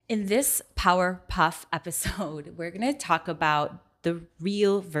In this Power Puff episode, we're going to talk about the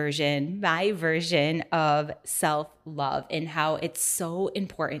real version, my version of self-love and how it's so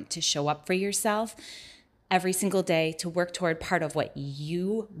important to show up for yourself every single day, to work toward part of what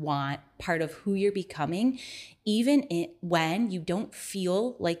you want, part of who you're becoming, even when you don't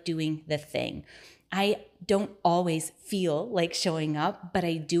feel like doing the thing. I don't always feel like showing up, but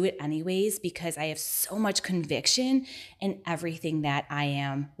I do it anyways because I have so much conviction in everything that I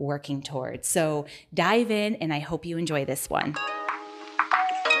am working towards. So dive in, and I hope you enjoy this one.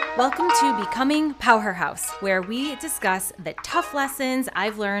 Welcome to Becoming Powerhouse, where we discuss the tough lessons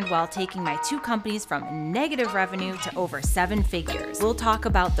I've learned while taking my two companies from negative revenue to over 7 figures. We'll talk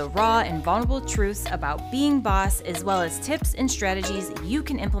about the raw and vulnerable truths about being boss, as well as tips and strategies you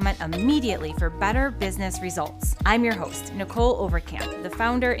can implement immediately for better business results. I'm your host, Nicole Overkamp, the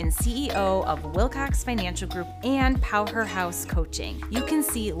founder and CEO of Wilcox Financial Group and Powerhouse Coaching. You can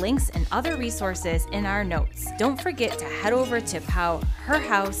see links and other resources in our notes. Don't forget to head over to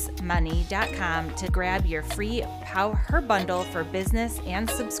powerhousemoney.com to grab your free Power Bundle for business and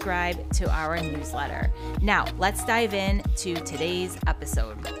subscribe to our newsletter. Now, let's dive in to today's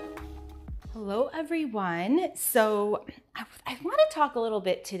episode. Hello, everyone. So I want to talk a little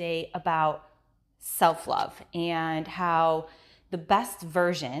bit today about self-love and how the best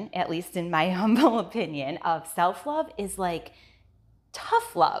version, at least in my humble opinion, of self-love is like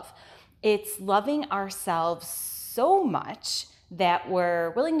tough love. It's loving ourselves so much that we're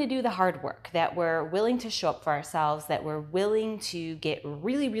willing to do the hard work, that we're willing to show up for ourselves, that we're willing to get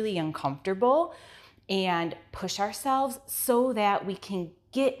really, really uncomfortable and push ourselves so that we can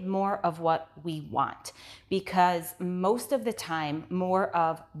get more of what we want. Because most of the time, more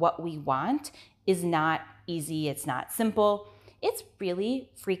of what we want is not easy, it's not simple. It's really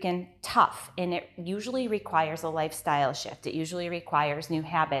freaking tough, and it usually requires a lifestyle shift. It usually requires new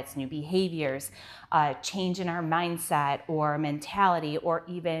habits, new behaviors, change in our mindset or mentality, or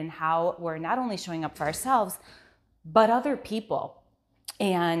even how we're not only showing up for ourselves, but other people.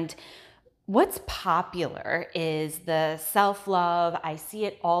 And what's popular is the self-love. I see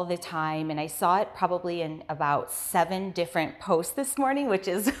it all the time, and I saw it probably in about 7 different posts this morning, which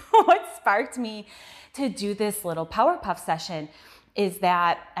is what sparked me to do this little Power Puff session, is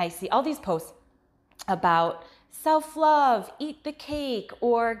that I see all these posts about self-love, eat the cake,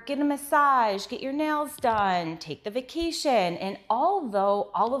 or get a massage, get your nails done, take the vacation. And although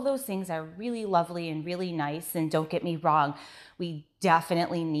all of those things are really lovely and really nice, and don't get me wrong, we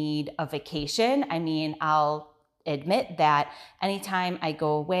definitely need a vacation. I mean, I'll admit that anytime I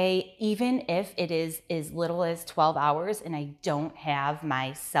go away, even if it is as little as 12 hours and I don't have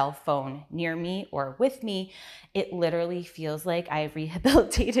my cell phone near me or with me, it literally feels like I've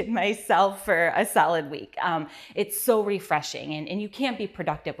rehabilitated myself for a solid week. It's so refreshing, and you can't be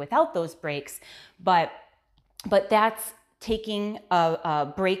productive without those breaks, but that's taking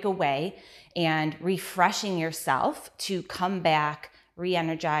a break away and refreshing yourself to come back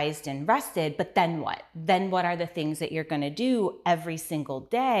re-energized and rested. But then what? Then what are the things that you're going to do every single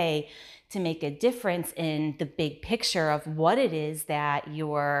day to make a difference in the big picture of what it is that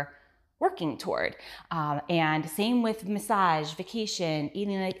you're working toward? And same with massage, vacation, getting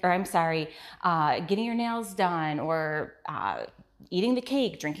your nails done, or eating the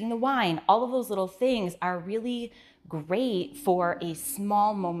cake, drinking the wine. All of those little things are really great for a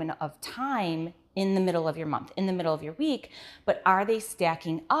small moment of time in the middle of your month, in the middle of your week, but are they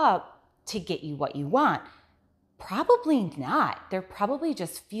stacking up to get you what you want? Probably not. They're probably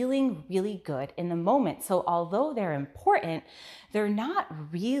just feeling really good in the moment. So although they're important, they're not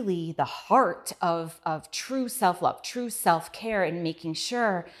really the heart of true self-love, true self-care, and making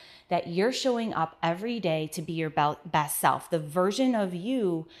sure that you're showing up every day to be your best self, the version of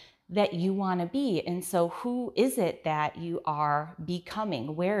you that you want to be. And so who is it that you are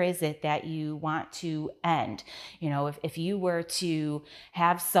becoming? Where is it that you want to end? You know, if you were to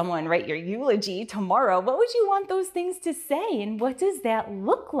have someone write your eulogy tomorrow, what would you want those things to say? And what does that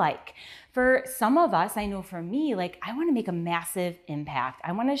look like? For some of us, I know for me, like, I want to make a massive impact.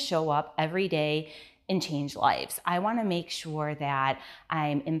 I want to show up every day and change lives. I want to make sure that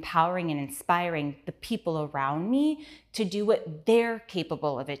I'm empowering and inspiring the people around me to do what they're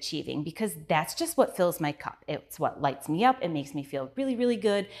capable of achieving, because that's just what fills my cup. It's what lights me up. It makes me feel really, really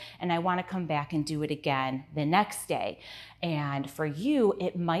good. And I want to come back and do it again the next day. And for you,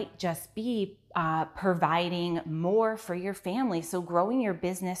 it might just be providing more for your family. So growing your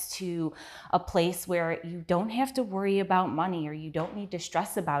business to a place where you don't have to worry about money or you don't need to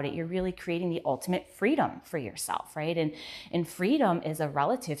stress about it. You're really creating the ultimate freedom for yourself, right? And freedom is a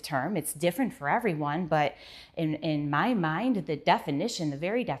relative term. It's different for everyone, but in my mind, the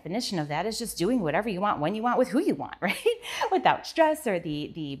very definition of that is just doing whatever you want, when you want, with who you want, right? Without stress or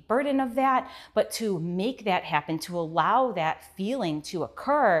the burden of that. But to make that happen, to allow that feeling to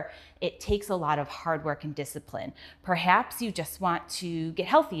occur, it takes a lot of hard work and discipline. Perhaps you just want to get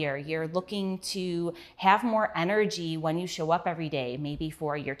healthier. You're looking to have more energy when you show up every day, maybe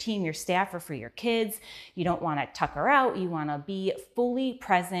for your team, your staff, or for your kids. You don't want to tucker out. You want to be fully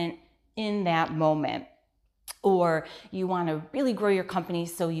present in that moment. Or you want to really grow your company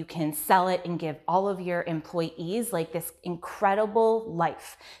so you can sell it and give all of your employees like this incredible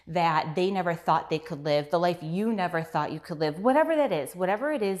life that they never thought they could live, the life you never thought you could live, whatever that is,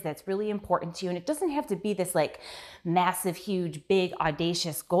 whatever it is that's really important to you. And it doesn't have to be this like massive, huge, big,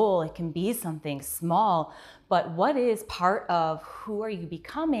 audacious goal. It can be something small. But what is part of who are you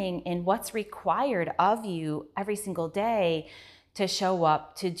becoming and what's required of you every single day to show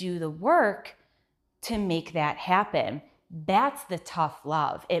up, to do the work, to make that happen? That's the tough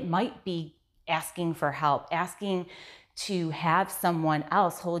love. It might be asking for help, asking to have someone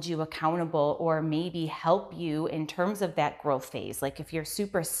else hold you accountable or maybe help you in terms of that growth phase. Like if you're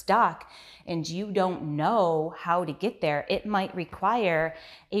super stuck and you don't know how to get there, it might require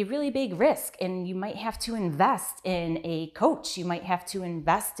a really big risk, and you might have to invest in a coach. You might have to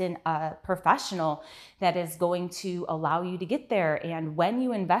invest in a professional that is going to allow you to get there. And when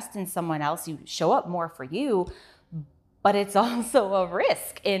you invest in someone else, you show up more for you, but it's also a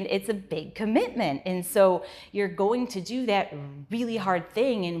risk and it's a big commitment. And so you're going to do that really hard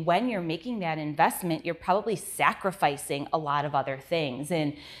thing. And when you're making that investment, you're probably sacrificing a lot of other things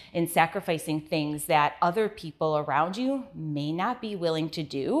and sacrificing things that other people around you may not be willing to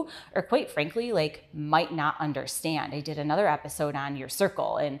do, or quite frankly, like might not understand. I did another episode on your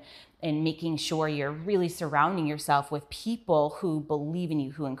circle and making sure you're really surrounding yourself with people who believe in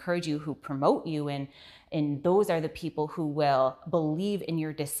you, who encourage you, who promote you. And those are the people who will believe in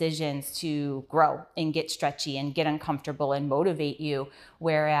your decisions to grow and get stretchy and get uncomfortable and motivate you.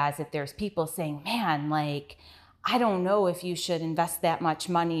 Whereas if there's people saying, man, like, I don't know if you should invest that much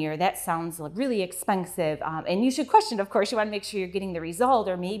money, or that sounds really expensive. And you should question, of course, you want to make sure you're getting the result,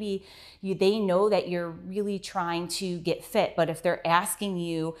 or maybe they know that you're really trying to get fit. But if they're asking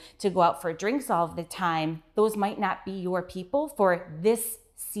you to go out for drinks all the time, those might not be your people for this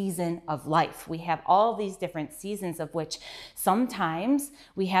season of life. We have all these different seasons, of which sometimes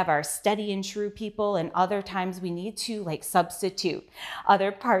we have our steady and true people, and other times we need to like substitute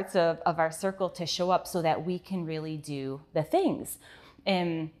other parts of our circle to show up so that we can really do the things.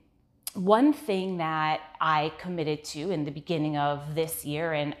 And one thing that I committed to in the beginning of this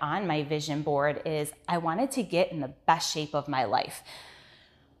year and on my vision board is I wanted to get in the best shape of my life.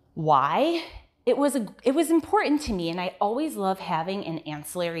 Why? It was important to me, and I always love having an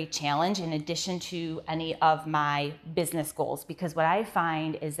ancillary challenge in addition to any of my business goals, because what I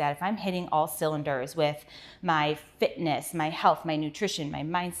find is that if I'm hitting all cylinders with my fitness, my health, my nutrition, my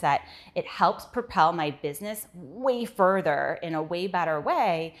mindset, it helps propel my business way further in a way better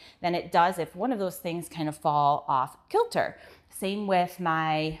way than it does if one of those things kind of fall off kilter. Same with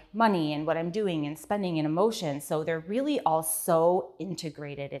my money and what I'm doing and spending and emotions. So they're really all so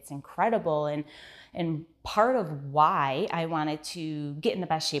integrated. It's incredible. And part of why I wanted to get in the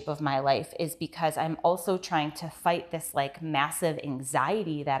best shape of my life is because I'm also trying to fight this like massive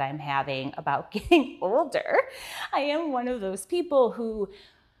anxiety that I'm having about getting older. I am one of those people who,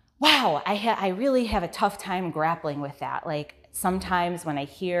 wow, I really have a tough time grappling with that. Like, sometimes when I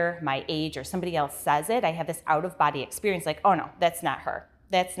hear my age or somebody else says it, I have this out of body experience like, oh no, that's not her.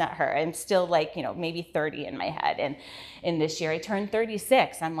 That's not her. I'm still like, maybe 30 in my head. And in this year I turned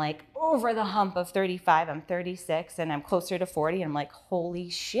 36. I'm like over the hump of 35. I'm 36 and I'm closer to 40. And I'm like, holy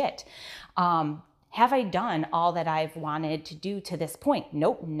shit. Have I done all that I've wanted to do to this point?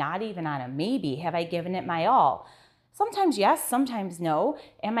 Nope, not even on a maybe. Have I given it my all? Sometimes yes, sometimes no.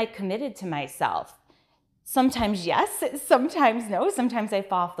 Am I committed to myself? Sometimes yes, sometimes no. Sometimes I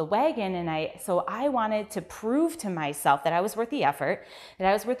fall off the wagon, so I wanted to prove to myself that I was worth the effort,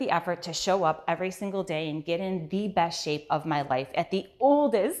 to show up every single day and get in the best shape of my life at the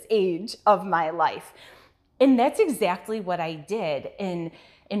oldest age of my life. And that's exactly what I did. And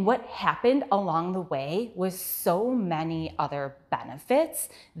what happened along the way was so many other benefits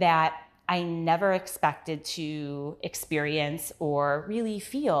that I never expected to experience or really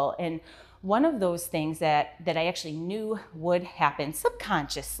feel. And one of those things that I actually knew would happen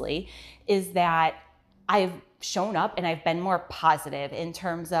subconsciously is that I've shown up and I've been more positive in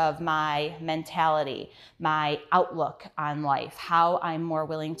terms of my mentality, my outlook on life, how I'm more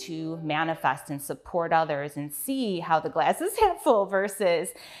willing to manifest and support others and see how the glass is half full versus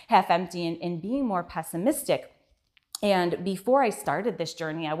half empty, and being more pessimistic. And before I started this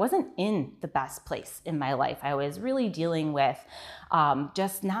journey, I wasn't in the best place in my life. I was really dealing with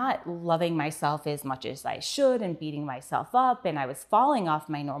just not loving myself as much as I should and beating myself up. And I was falling off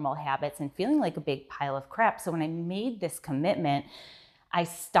my normal habits and feeling like a big pile of crap. So when I made this commitment, I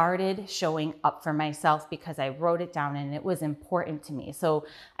started showing up for myself because I wrote it down and it was important to me. So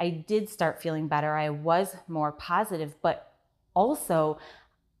I did start feeling better. I was more positive, but also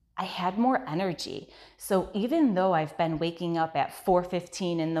I had more energy. So even though I've been waking up at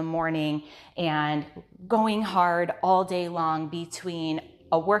 4:15 in the morning and going hard all day long between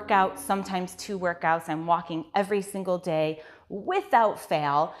a workout, sometimes 2 workouts, I'm walking every single day without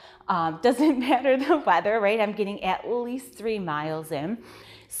fail. Doesn't matter the weather, right? I'm getting at least 3 miles in.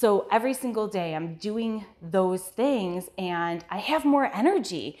 So every single day I'm doing those things and I have more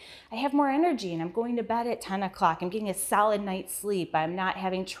energy. And I'm going to bed at 10 o'clock. I'm getting a solid night's sleep. I'm not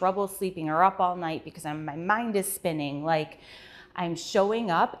having trouble sleeping or up all night because my mind is spinning. Like, I'm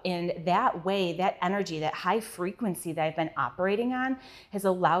showing up, and that way, that energy, that high frequency that I've been operating on has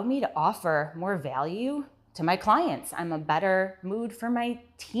allowed me to offer more value to my clients. I'm a better mood for my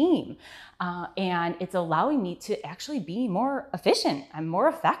team. And it's allowing me to actually be more efficient. I'm more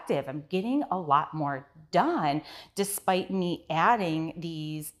effective. I'm getting a lot more done despite me adding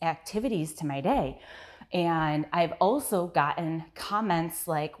these activities to my day. And I've also gotten comments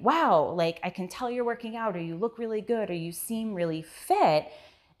like, wow, like I can tell you're working out, or you look really good, or you seem really fit.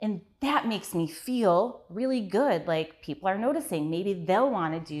 And that makes me feel really good. Like people are noticing. Maybe they'll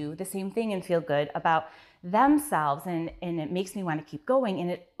want to do the same thing and feel good about themselves, and it makes me want to keep going.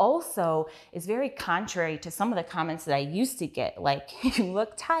 And it also is very contrary to some of the comments that I used to get, like, you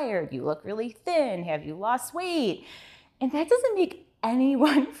look tired, you look really thin, have you lost weight? And that doesn't make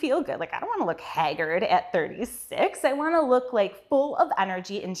anyone feel good. Like, I don't want to look haggard at 36. I want to look like full of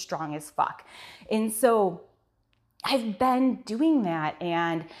energy and strong as fuck. And so I've been doing that,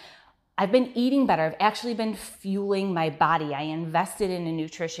 and I've been eating better. I've actually been fueling my body. I invested in a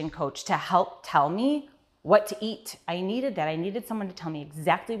nutrition coach to help tell me what to eat. I needed that. I needed someone to tell me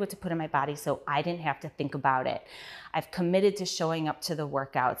exactly what to put in my body so I didn't have to think about it. I've committed to showing up to the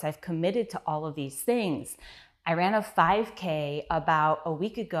workouts. I've committed to all of these things. I ran a 5K about a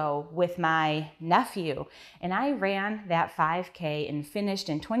week ago with my nephew, and I ran that 5K and finished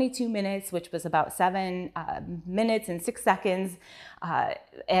in 22 minutes, which was about 7 minutes and 6 seconds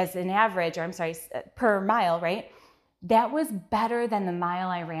as an average, per mile, right? That was better than the mile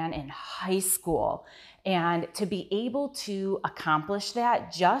I ran in high school. And to be able to accomplish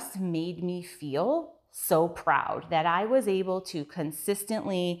that just made me feel so proud that I was able to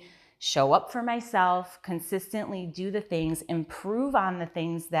consistently show up for myself, consistently do the things, improve on the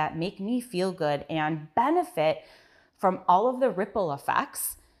things that make me feel good, and benefit from all of the ripple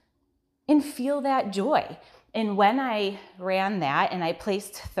effects and feel that joy. And when I ran that and I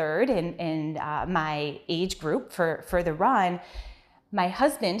placed third in my age group for the run, my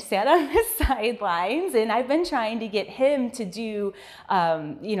husband sat on the sidelines, and I've been trying to get him to do,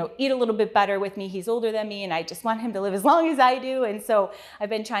 eat a little bit better with me. He's older than me, and I just want him to live as long as I do. And so I've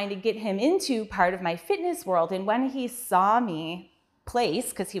been trying to get him into part of my fitness world. And when he saw me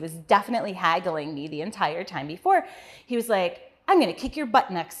place, because he was definitely haggling me the entire time before, he was like, I'm going to kick your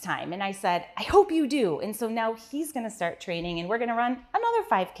butt next time. And I said, I hope you do. And so now he's going to start training, and we're going to run another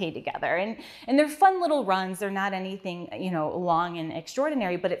 5K together. And they're fun little runs. They're not anything, long and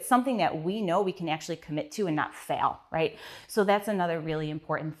extraordinary, but it's something that we know we can actually commit to and not fail, right? So that's another really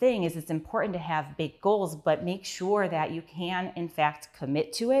important thing, is it's important to have big goals, but make sure that you can, in fact,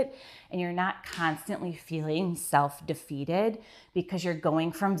 commit to it, and you're not constantly feeling self-defeated because you're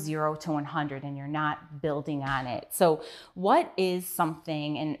going from 0 to 100 and you're not building on it. So what is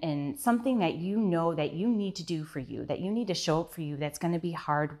something and something that you know that you need to do for you, that you need to show up for you, that's going to be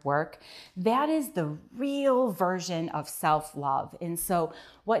hard work? That is the real version of self-love. And so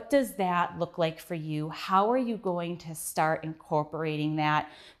what does that look like for you? How are you going to start incorporating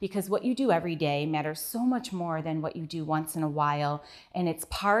that? Because what you do every day matters so much more than what you do once in a while. And it's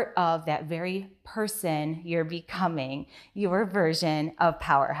part of that very person you're becoming, your version of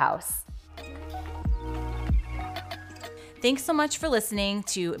Powerhouse. Thanks so much for listening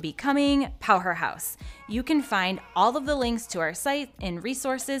to Becoming Powerhouse. You can find all of the links to our site and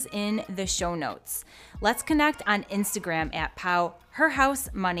resources in the show notes. Let's connect on Instagram at Her House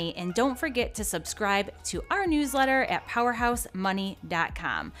Money, and don't forget to subscribe to our newsletter at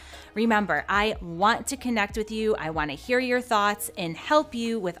powerhousemoney.com. Remember, I want to connect with you. I want to hear your thoughts and help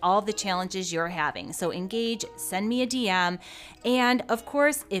you with all the challenges you're having. So engage, send me a DM. And of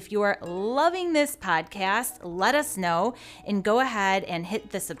course, if you're loving this podcast, let us know and go ahead and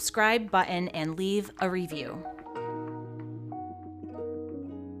hit the subscribe button and leave a review.